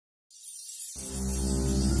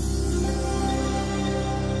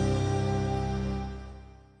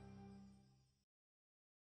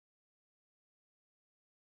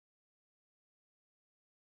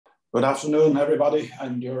Good afternoon, everybody,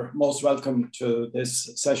 and you're most welcome to this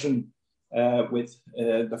session with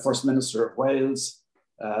the First Minister of Wales,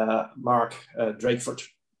 Mark Drakeford.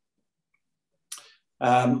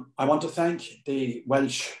 I want to thank the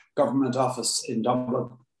Welsh Government Office in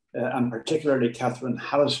Dublin, and particularly Catherine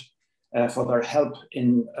Hallett, for their help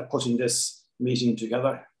in putting this meeting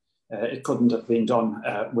together. It couldn't have been done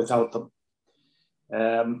without them.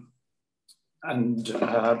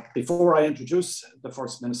 Before I introduce the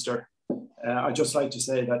First Minister, I'd just like to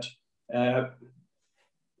say that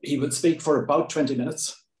he will speak for about 20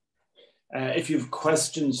 minutes. If you have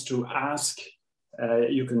questions to ask,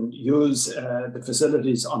 you can use the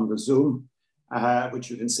facilities on the Zoom,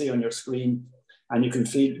 which you can see on your screen, and you can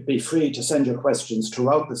be free to send your questions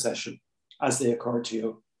throughout the session as they occur to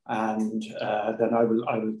you, and then I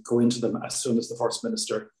will go into them as soon as the First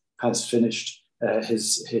Minister has finished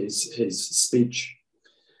his speech.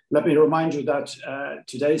 Let me remind you that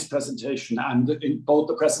today's presentation, and both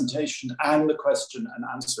the presentation and the question and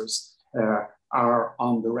answers are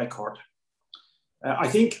on the record. I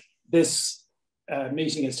think this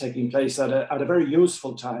meeting is taking place at a very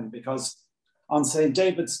useful time, because on St.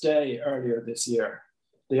 David's Day earlier this year,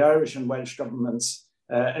 the Irish and Welsh governments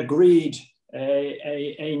agreed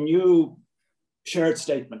a new shared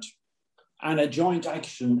statement and a joint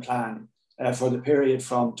action plan for the period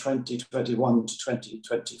from 2021 to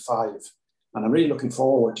 2025. And I'm really looking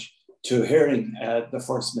forward to hearing the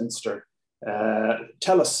First Minister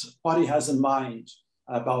tell us what he has in mind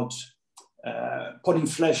about putting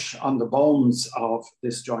flesh on the bones of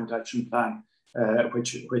this joint action plan,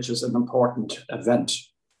 which is an important event.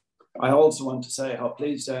 I also want to say how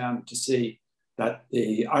pleased I am to see that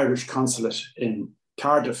the Irish consulate in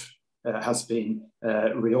Cardiff has been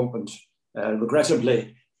reopened.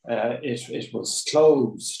 Regrettably, it was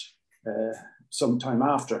closed some time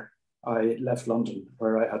after I left London,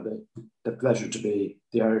 where I had the pleasure to be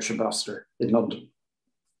the Irish ambassador in London.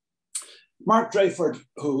 Mark Drakeford,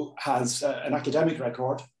 who has an academic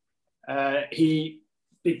record, he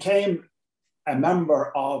became a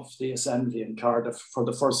member of the Assembly in Cardiff for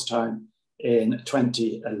the first time in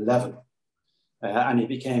 2011, and he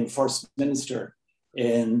became First Minister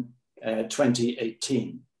in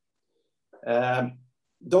 2018.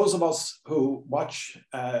 Those of us who watch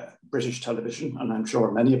British television, and I'm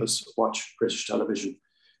sure many of us watch British television,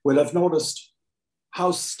 will have noticed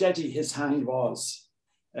how steady his hand was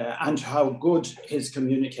and how good his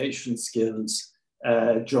communication skills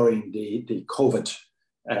during the COVID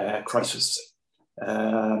crisis.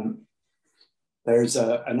 There's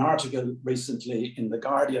an article recently in The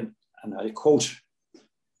Guardian, and I quote,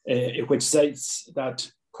 which states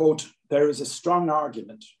that, quote, "There is a strong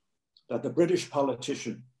argument that the British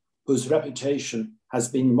politician whose reputation has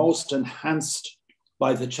been most enhanced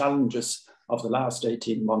by the challenges of the last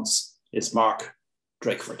 18 months is Mark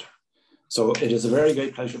Drakeford." So it is a very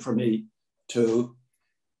great pleasure for me to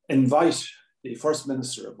invite the First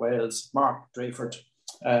Minister of Wales, Mark Drakeford,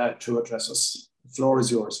 to address us. The floor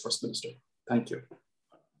is yours, First Minister. Thank you.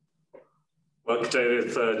 Wel,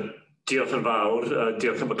 Cadeirydd, diolch yn fawr.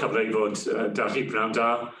 Diolch am y cyfle I fod da chi pnawn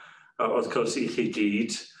da, wrth gwrs I chi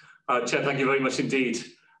gyd. Chair, thank you very much indeed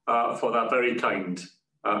for that very kind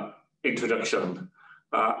introduction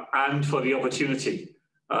and for the opportunity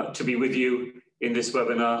to be with you in this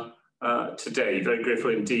webinar today. Very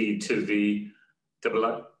grateful indeed to the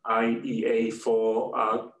IIEA for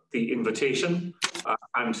the invitation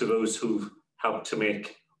and to those who've helped to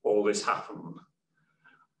make all this happen.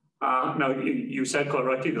 Now, you said quite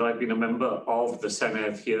rightly that I've been a member of the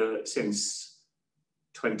Senedd here since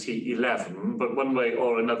 2011, but one way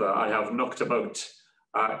or another I have knocked about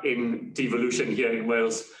in devolution here in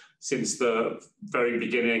Wales since the very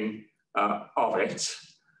beginning of it.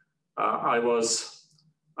 I was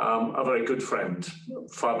a very good friend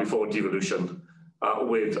far before devolution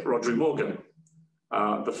with Rhodri Morgan,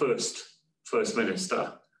 the First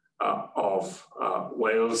Minister of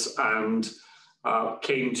Wales, and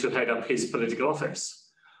came to head up his political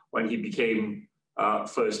office when he became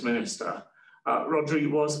First Minister. Rhodri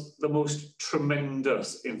was the most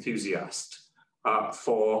tremendous enthusiast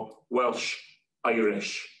for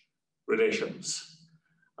Welsh-Irish relations.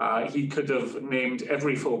 He could have named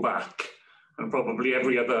every full-back and probably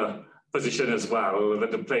every other position as well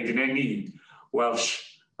that had played in any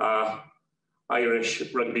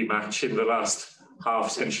Welsh-Irish rugby match in the last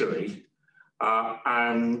half-century.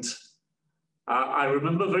 And I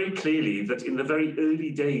remember very clearly that in the very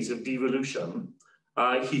early days of devolution,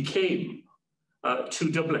 he came to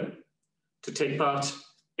Dublin to take part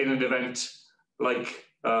in an event like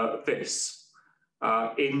this,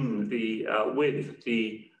 with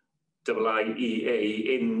the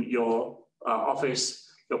IIEA in your office,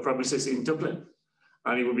 your premises in Dublin.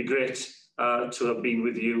 And it would be great to have been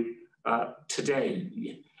with you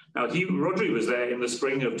today. Now, Rodri was there in the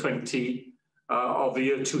spring of the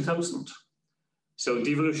year 2000. So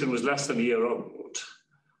devolution was less than a year old.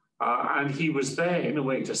 And he was there in a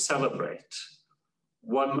way to celebrate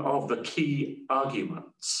one of the key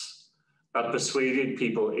arguments that persuaded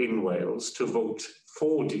people in Wales to vote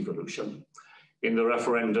for devolution in the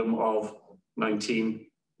referendum of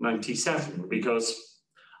 1997, because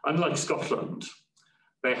unlike Scotland,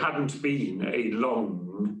 there hadn't been a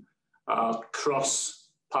long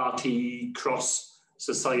cross-party,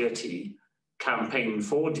 cross-society campaign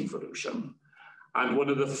for devolution. And one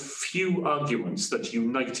of the few arguments that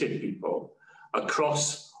united people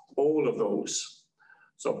across all of those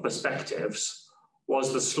sort of perspectives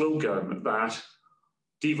was the slogan that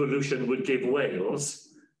devolution would give Wales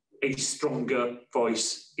a stronger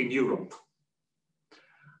voice in Europe.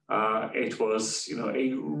 It was,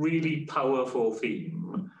 a really powerful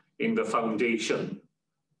theme in the foundation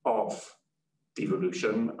of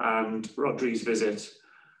devolution, and Rodri's visit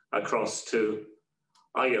across to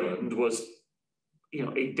Ireland was,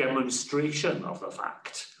 a demonstration of the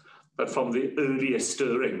fact that from the earliest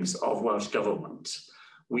stirrings of Welsh government,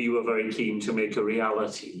 we were very keen to make a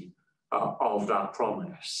reality of that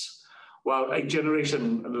promise. Well, a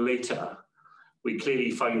generation later, we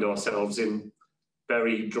clearly find ourselves in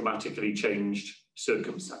very dramatically changed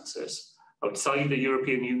circumstances outside the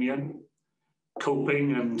European Union,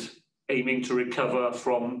 coping and aiming to recover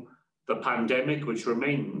from the pandemic, which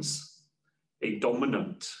remains a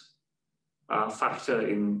dominant factor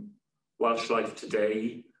in Welsh life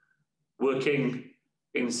today, working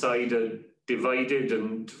inside a divided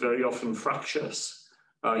and very often fractious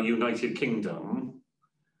United Kingdom,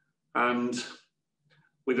 and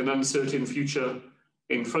with an uncertain future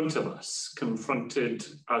in front of us, confronted,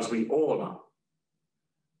 as we all are,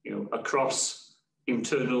 across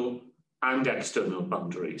internal and external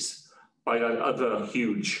boundaries by that other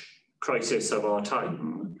huge crisis of our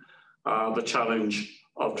time, the challenge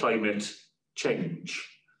of climate change.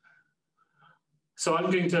 So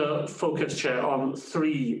I'm going to focus, Chair, on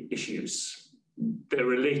three issues. They're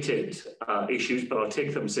related issues, but I'll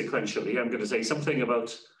take them sequentially. I'm going to say something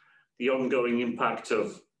about the ongoing impact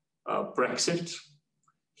of Brexit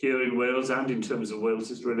here in Wales and in terms of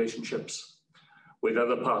Wales's relationships with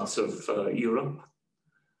other parts of Europe.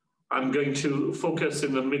 I'm going to focus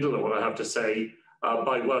in the middle of what I have to say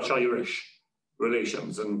by Welsh-Irish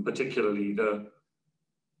relations, and particularly the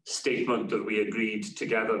statement that we agreed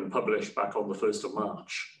together and published back on the 1st of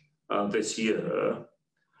March this year.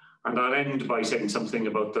 And I'll end by saying something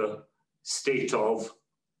about the state of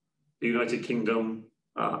the United Kingdom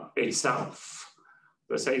itself.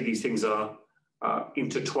 I say these things are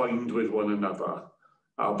intertwined with one another,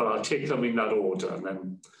 but I'll take them in that order and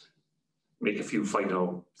then make a few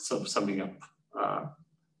final summing up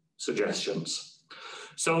suggestions.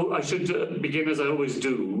 So I should begin, as I always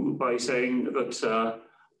do, by saying that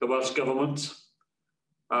the Welsh Government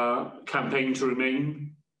campaigned to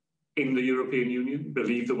remain in the European Union,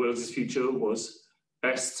 believed that Wales's future was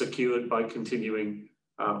best secured by continuing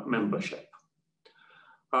membership.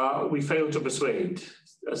 We failed to persuade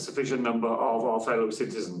a sufficient number of our fellow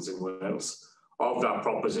citizens in Wales of that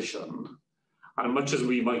proposition. And much as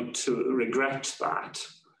we might regret that,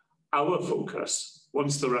 our focus,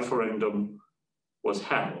 once the referendum was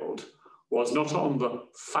held, was not on the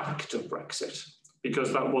fact of Brexit,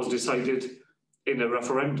 because that was decided in a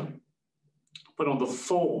referendum, but on the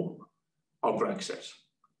form of Brexit.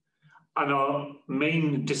 And our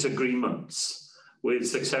main disagreements with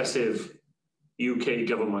successive UK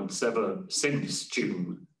governments ever since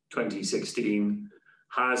June 2016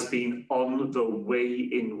 has been on the way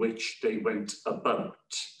in which they went about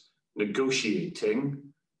negotiating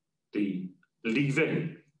the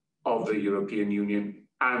leaving of the European Union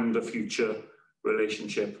and the future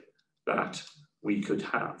relationship that we could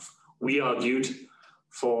have. We argued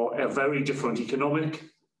for a very different economic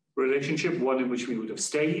relationship, one in which we would have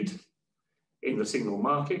stayed in the single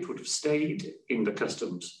market, would have stayed in the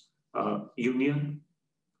customs union,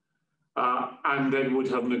 and then would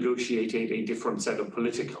have negotiated a different set of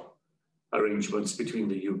political arrangements between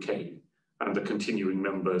the UK and the continuing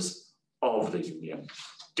members of the Union.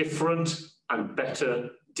 Different and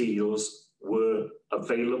better deals were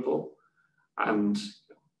available, and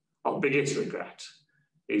our biggest regret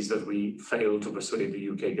is that we failed to persuade the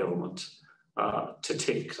UK government to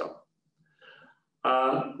take them.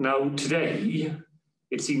 Now, today,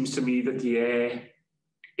 it seems to me that the air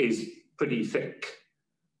is pretty thick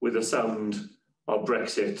with the sound of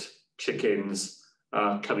Brexit chickens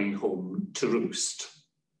coming home to roost.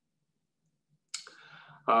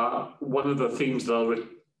 One of the themes that I'll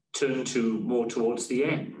return to more towards the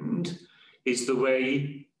end is the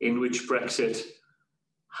way in which Brexit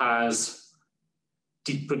has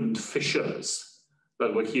deepened fissures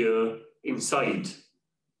that were here inside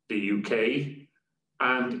the UK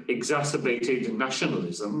and exacerbated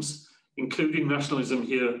nationalisms, including nationalism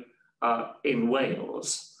here in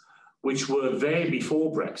Wales, which were there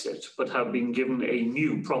before Brexit, but have been given a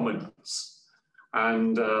new prominence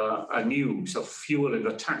and a new sort of fuel in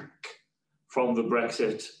the tank from the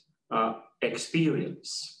Brexit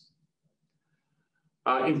experience.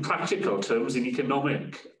 In practical terms, in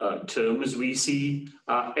economic terms, we see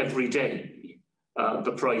every day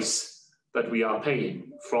the price that we are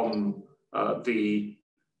paying from the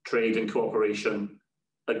trade and cooperation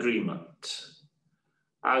agreement.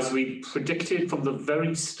 As we predicted from the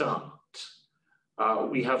very start,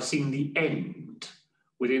 we have seen the end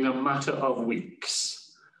within a matter of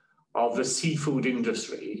weeks of the seafood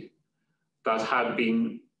industry that had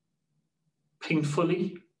been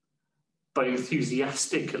painfully but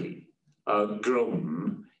enthusiastically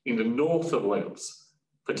grown in the north of Wales,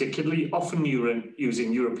 particularly often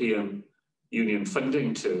using European Union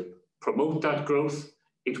funding to promote that growth.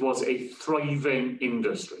 It was a thriving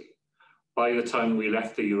industry by the time we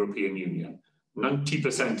left the European Union.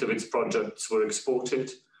 90% of its products were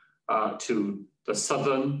exported to the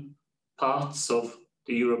southern parts of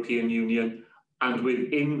the European Union, and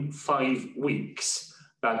within 5 weeks,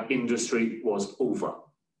 that industry was over.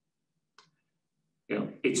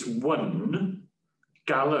 It's one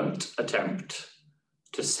gallant attempt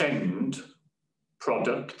to send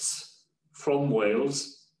products from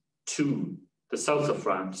Wales to the south of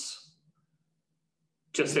France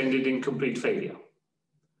just ended in complete failure.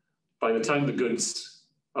 By the time the goods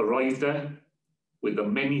arrived there, with the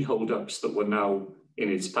many holdups that were now in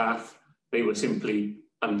its path, they were simply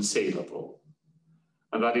unsaleable.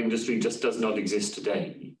 And that industry just does not exist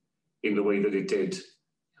today in the way that it did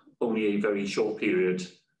only a very short period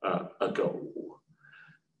ago.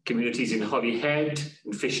 Communities in Holyhead,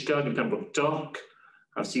 in Fishguard, in Pembroke Dock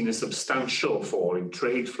have seen a substantial fall in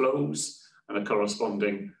trade flows and a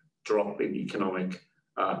corresponding drop in economic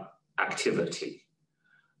activity.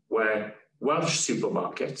 Where Welsh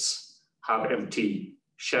supermarkets have empty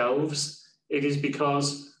shelves, it is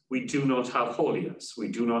because we do not have hauliers, we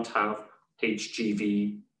do not have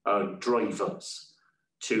HGV drivers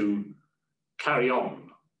to carry on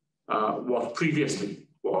what previously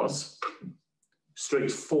was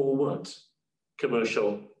straightforward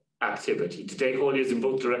commercial activity. Today, hauliers in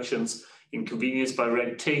both directions, inconvenienced by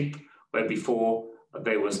red tape, where before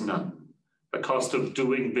there was none. The cost of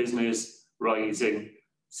doing business rising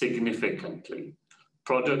significantly.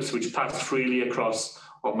 Products which passed freely across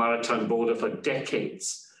our maritime border for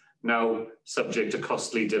decades, now subject to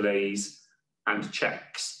costly delays and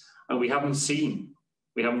checks. And we haven't seen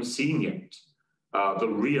yet the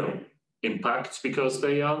real impacts because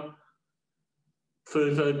they are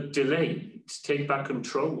further delayed. Take back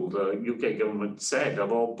control, the UK government said,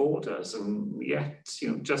 of our borders, and yet,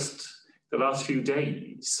 just the last few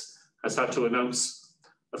days has had to announce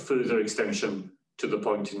a further extension to the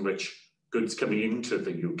point in which goods coming into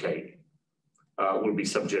the UK will be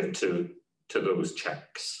subject to those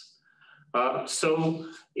checks. So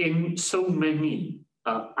in so many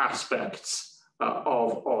aspects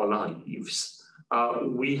of our lives,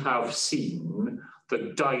 we have seen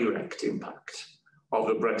the direct impact of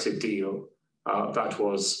the Brexit deal that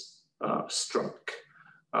was struck.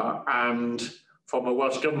 And from a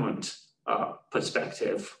Welsh Government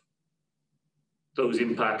perspective, those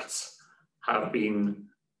impacts have been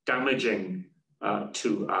damaging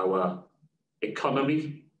to our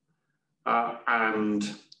economy and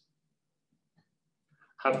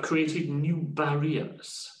have created new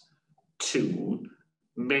barriers to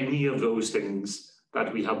many of those things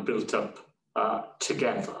that we have built up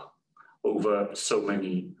together over so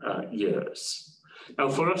many years. Now,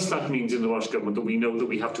 for us, that means in the Welsh Government that we know that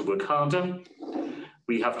we have to work harder,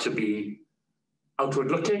 we have to be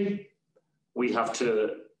outward-looking, we have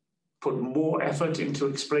to put more effort into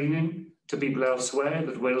explaining to people elsewhere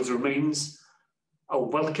that Wales remains a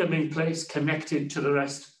welcoming place, connected to the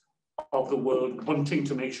rest of the world, wanting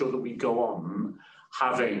to make sure that we go on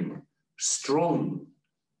having strong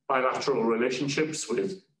bilateral relationships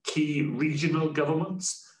with key regional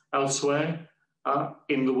governments elsewhere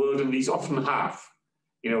in the world, and these often have,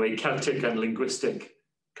 a Celtic and linguistic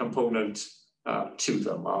component to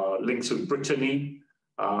them. Our links with Brittany,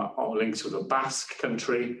 our links with the Basque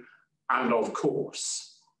country, and of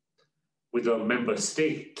course, with a member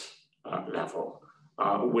state level,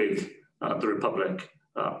 with the Republic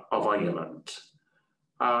of Ireland.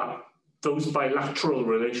 Those bilateral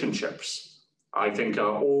relationships, I think,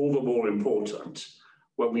 are all the more important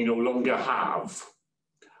when we no longer have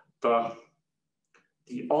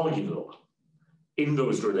the argument in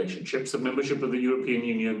those relationships that membership of the European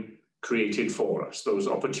Union created for us, those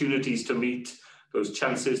opportunities to meet, those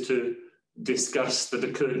chances to discuss that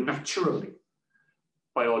occurred naturally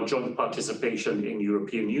by our joint participation in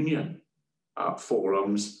European Union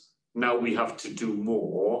forums. Now we have to do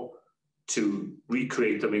more to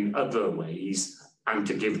recreate them in other ways and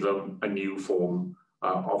to give them a new form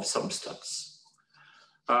of substance.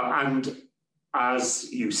 And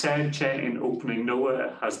as you said, Chair, in opening,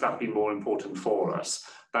 nowhere has that been more important for us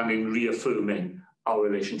than in reaffirming our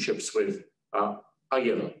relationships with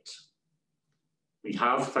Ireland. We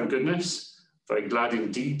have, thank goodness, very glad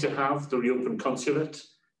indeed to have the reopened consulate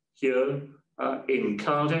here in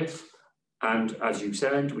Cardiff. And as you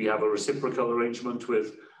said, we have a reciprocal arrangement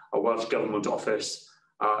with a Welsh Government Office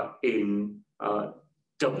in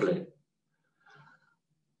Dublin.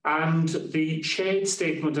 And the shared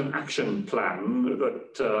statement and action plan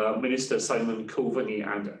that Minister Simon Coveney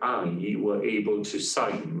and I were able to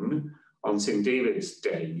sign on St. David's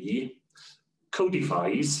Day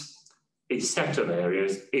codifies a set of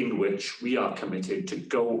areas in which we are committed to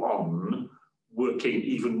go on working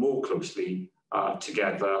even more closely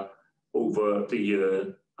together over the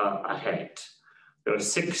year ahead. There are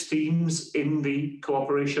 6 themes in the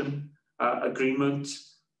cooperation agreement: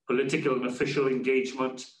 political and official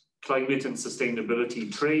engagement, climate and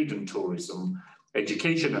sustainability, trade and tourism,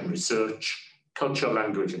 education and research, culture,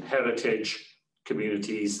 language and heritage,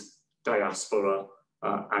 communities, diaspora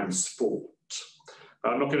and sport.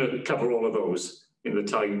 I'm not going to cover all of those in the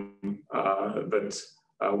time that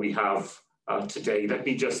we have today. Let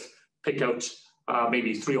me just pick out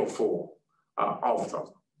maybe 3 or 4 of them.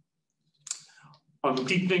 On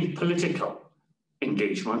deepening political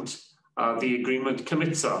engagement, the agreement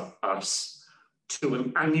commits us to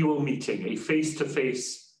an annual meeting, a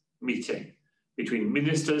face-to-face meeting between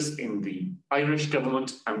ministers in the Irish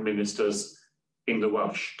government and ministers in the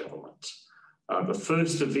Welsh government. The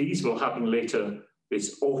first of these will happen later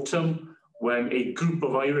this autumn, when a group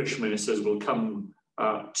of Irish ministers will come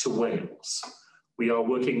to Wales. We are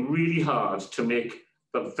working really hard to make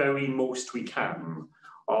the very most we can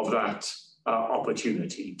of that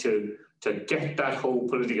opportunity to get that whole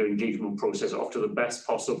political engagement process off to the best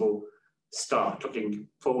possible start. Looking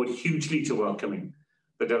forward hugely to welcoming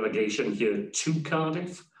the delegation here to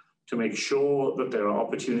Cardiff, to make sure that there are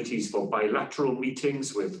opportunities for bilateral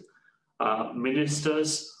meetings with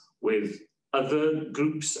ministers, with other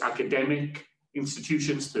groups, academic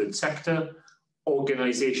institutions, third sector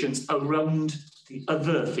organisations around the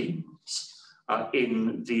other themes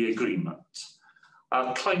in the agreement.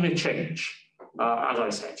 Climate change, as I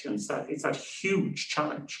said, it's that huge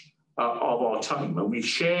challenge of our time, and we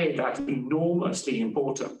share that enormously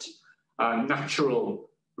important natural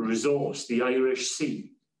resource, the Irish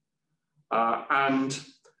Sea. And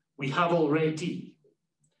we have already,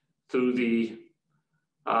 through the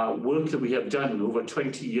work that we have done over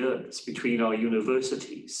 20 years between our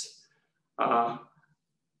universities, a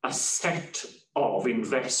set of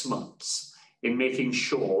investments in making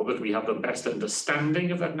sure that we have the best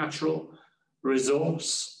understanding of that natural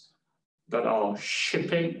resource, that our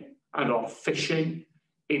shipping and our fishing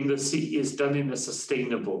in the sea is done in a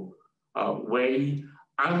sustainable way,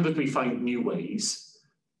 and that we find new ways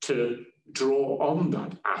to draw on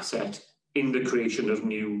that asset in the creation of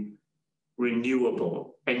new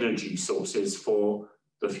renewable energy sources for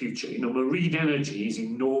the future. You know, marine energy is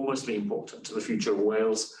enormously important to the future of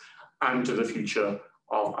Wales and to the future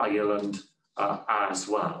of Ireland as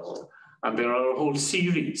well. And there are a whole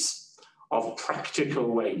series of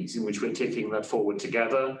practical ways in which we're taking that forward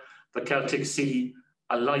together. The Celtic Sea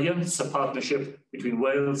Alliance, a partnership between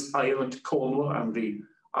Wales, Ireland, Cornwall and the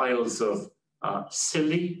Isles of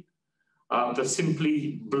Scilly. The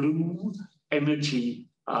Simply Blue Energy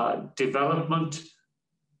Development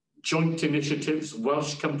joint initiatives,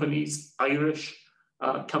 Welsh companies, Irish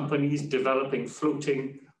companies developing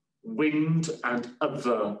floating wind and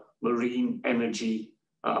other marine energy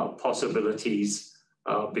possibilities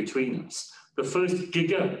between us. The first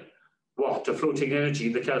gigawatt of floating energy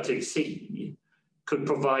in the Celtic Sea could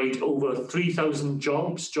provide over 3,000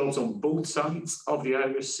 jobs on both sides of the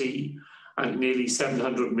Irish Sea, and nearly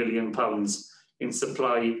 £700 million in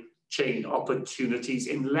supply chain opportunities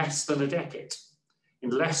in less than a decade, in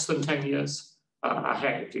less than 10 years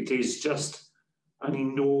ahead. It is just an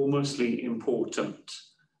enormously important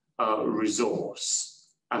resource,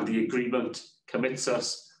 and the agreement commits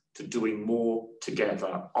us to doing more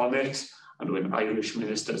together on it. And when Irish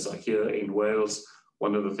ministers are here in Wales,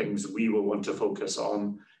 one of the things we will want to focus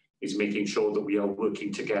on is making sure that we are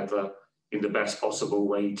working together in the best possible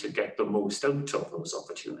way to get the most out of those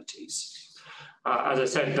opportunities. As I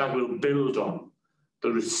said, that will build on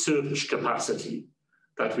the research capacity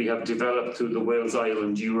that we have developed through the Wales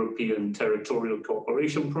Island European Territorial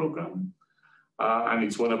Cooperation Programme. And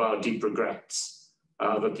it's one of our deep regrets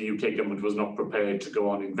that the UK government was not prepared to go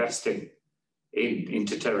on investing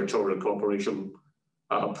into territorial cooperation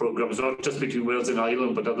programmes, not just between Wales and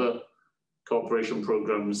Ireland, but other cooperation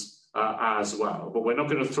programmes as well. But we're not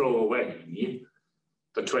going to throw away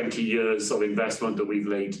the 20 years of investment that we've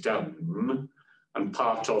laid down, and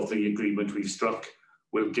part of the agreement we've struck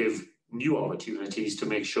will give new opportunities to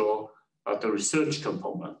make sure that the research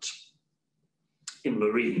component in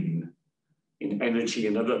marine, in energy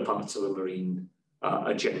and other parts of the marine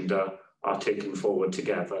agenda are taken forward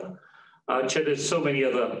together. Chair, there's so many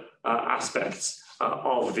other aspects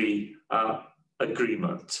of the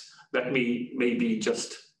agreement. Let me maybe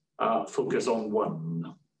just focus on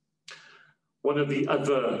one. One of the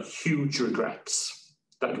other huge regrets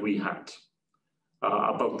that we had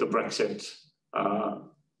about the Brexit,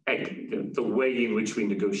 the way in which we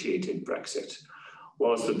negotiated Brexit,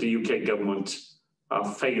 was that the UK government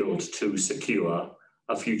failed to secure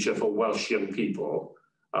a future for Welsh young people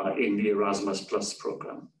in the Erasmus Plus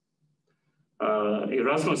programme.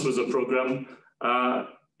 Erasmus was a programme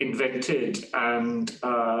invented and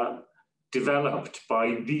developed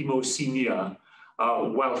by the most senior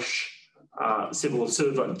Welsh civil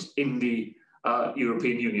servant in the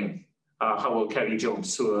European Union, Howell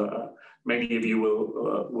Carey-Jones, who many of you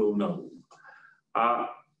will know.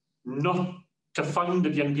 Not to find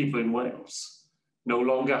that young people in Wales no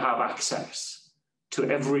longer have access to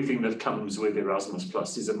everything that comes with Erasmus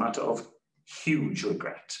Plus is a matter of huge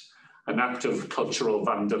regret, an act of cultural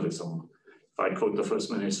vandalism, if I quote the First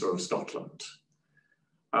Minister of Scotland.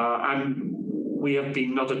 And we have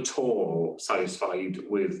been not at all satisfied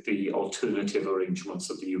with the alternative arrangements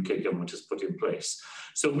that the UK government has put in place.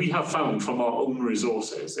 So we have found from our own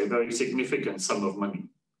resources a very significant sum of money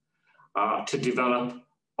to develop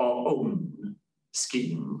our own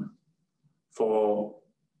scheme for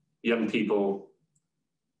young people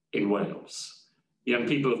in Wales. Young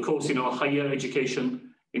people, of course, in our higher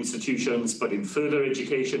education institutions, but in further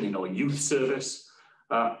education, in our youth service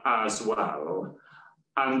as well.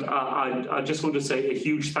 And I just want to say a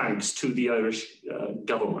huge thanks to the Irish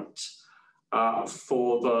government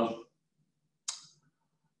for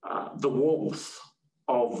the warmth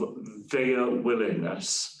of their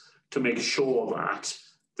willingness to make sure that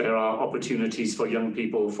there are opportunities for young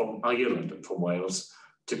people from Ireland and from Wales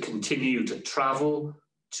to continue to travel,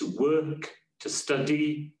 to work, to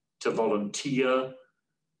study, to volunteer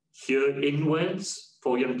here in Wales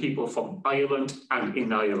for young people from Ireland and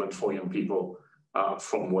in Ireland for young people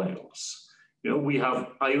from Wales. You know, we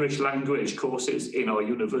have Irish language courses in our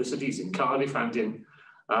universities in Cardiff and in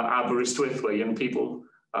Aberystwyth, where young people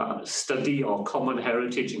study our common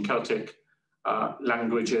heritage in Celtic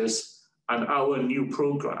languages. And our new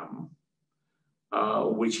programme,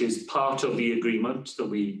 which is part of the agreement that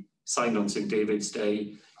we signed on St. David's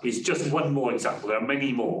Day, is just one more example. There are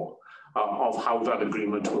many more of how that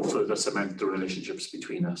agreement will further cement the relationships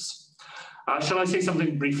between us. Shall I say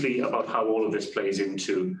something briefly about how all of this plays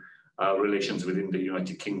into relations within the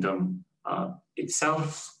United Kingdom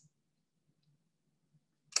itself?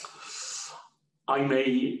 I'm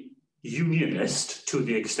a unionist to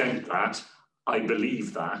the extent that I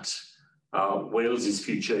believe that Wales's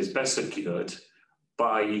future is best secured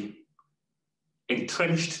by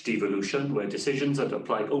entrenched devolution, where decisions that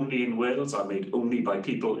apply only in Wales are made only by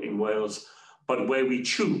people in Wales, but where we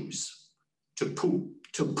choose to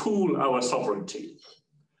pool our sovereignty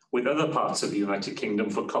with other parts of the United Kingdom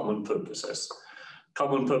for common purposes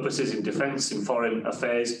in defence, in foreign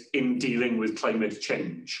affairs, in dealing with climate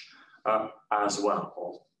change as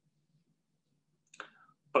well.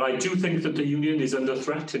 But I do think that the Union is under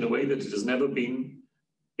threat in a way that it has never been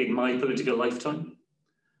in my political lifetime.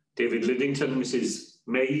 David Lidington, Mrs.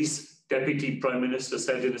 May's Deputy Prime Minister,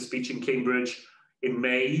 said in a speech in Cambridge in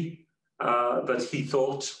May that he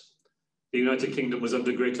thought the United Kingdom was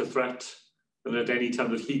under greater threat than at any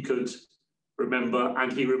time that he could remember,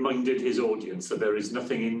 and he reminded his audience that there is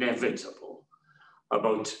nothing inevitable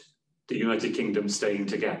about the United Kingdom staying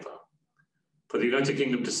together. For the United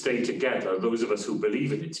Kingdom to stay together, those of us who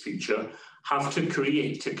believe in its future have to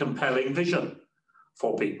create a compelling vision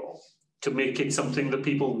for people, to make it something that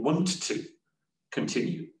people want to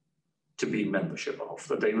continue to be membership of,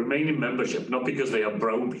 that they remain in membership, not because they are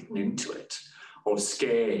browbeaten into it or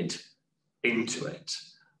scared into it,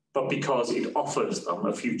 but because it offers them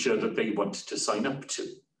a future that they want to sign up to.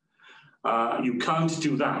 You can't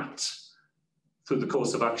do that through the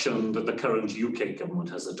course of action that the current UK government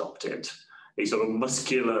has adopted, a sort of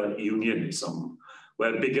muscular unionism,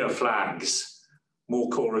 where bigger flags, more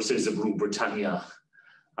choruses of Rule Britannia,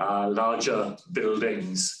 larger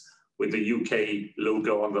buildings with the UK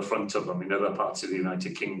logo on the front of them in other parts of the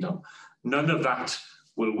United Kingdom. None of that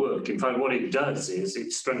will work. In fact, what it does is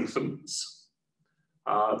it strengthens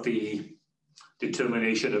the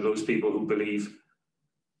determination of those people who believe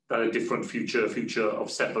that a different future, a future of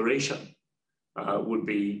separation, would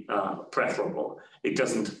be preferable. It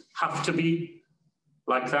doesn't have to be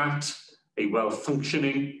like that. A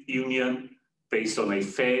well-functioning union based on a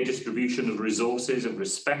fair distribution of resources and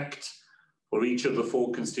respect for each of the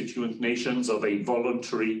 4 constituent nations of a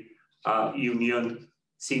voluntary union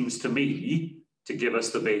seems to me to give us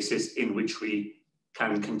the basis in which we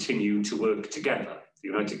can continue to work together. The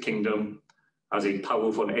United Kingdom as a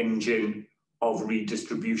powerful engine of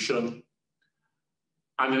redistribution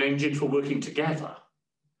and an engine for working together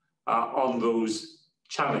on those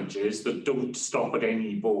challenges that don't stop at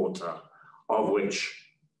any border, of which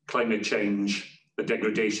climate change, the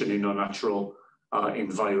degradation in our natural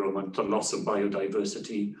environment, the loss of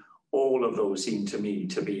biodiversity, all of those seem to me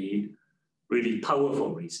to be really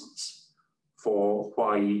powerful reasons for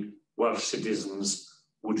why Welsh citizens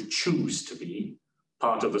would choose to be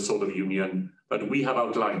part of the sort of union that we have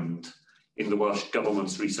outlined in the Welsh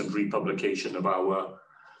Government's recent republication of our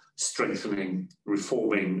Strengthening,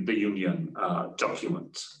 Reforming the Union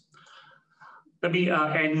document. Let me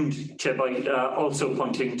end, Chair, by also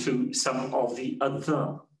pointing to some of the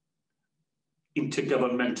other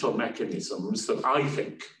intergovernmental mechanisms that I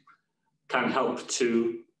think can help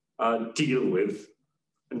to deal with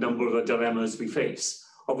a number of the dilemmas we face,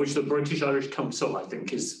 of which the British-Irish Council, I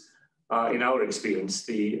think, is, in our experience,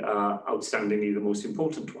 the outstandingly the most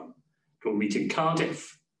important one. It will meet in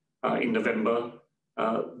Cardiff in November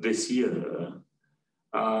this year.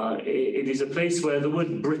 It is a place where the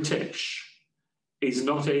word British is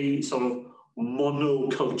not a sort of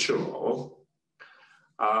monocultural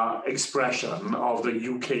expression of the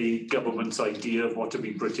UK government's idea of what to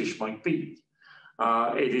be British might be.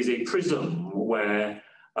 It is a prism where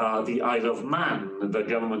the Isle of Man, the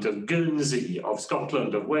government of Guernsey, of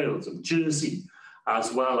Scotland, of Wales, of Jersey,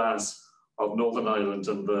 as well as of Northern Ireland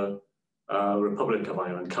and the Republic of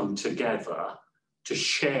Ireland come together to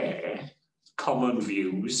share common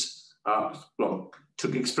views, well,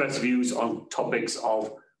 to express views on topics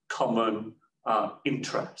of common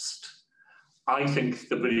interest. I think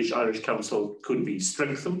the British-Irish Council could be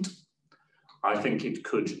strengthened. I think it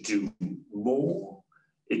could do more.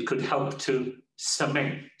 It could help to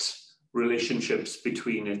cement relationships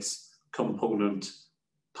between its component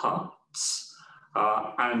parts.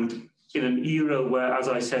 And in an era where, as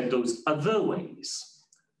I said, those other ways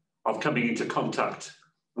of coming into contact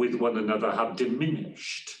with one another have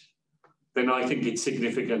diminished, then I think its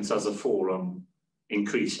significance as a forum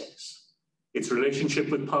increases. Its relationship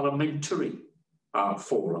with parliamentary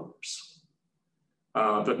forums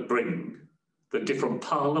that bring the different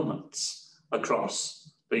parliaments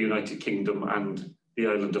across the United Kingdom and the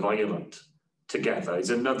island of Ireland together is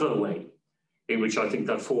another way in which I think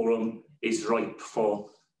that forum is ripe for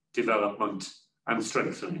development and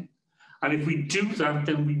strengthening. And if we do that,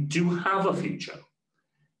 then we do have a future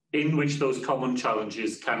in which those common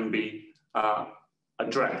challenges can be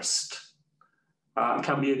addressed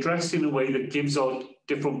in a way that gives our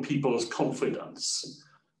different people's confidence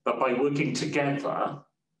that by working together,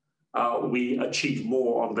 we achieve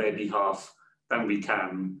more on their behalf than we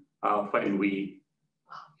can when we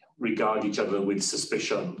regard each other with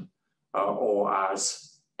suspicion or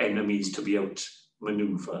as enemies to be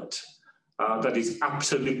outmanoeuvred. That is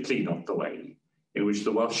absolutely not the way in which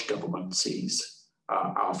the Welsh Government sees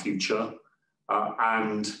our future,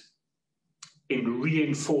 and in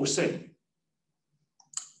reinforcing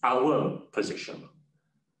our position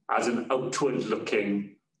as an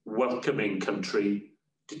outward-looking, welcoming country,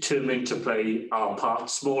 determined to play our part,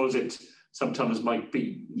 small as it sometimes might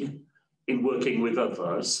be, in working with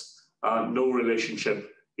others. No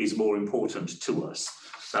relationship is more important to us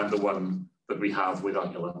than the one that we have with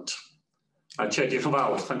Ireland. Chair, diolch yn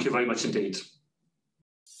fawr. Thank you very much indeed.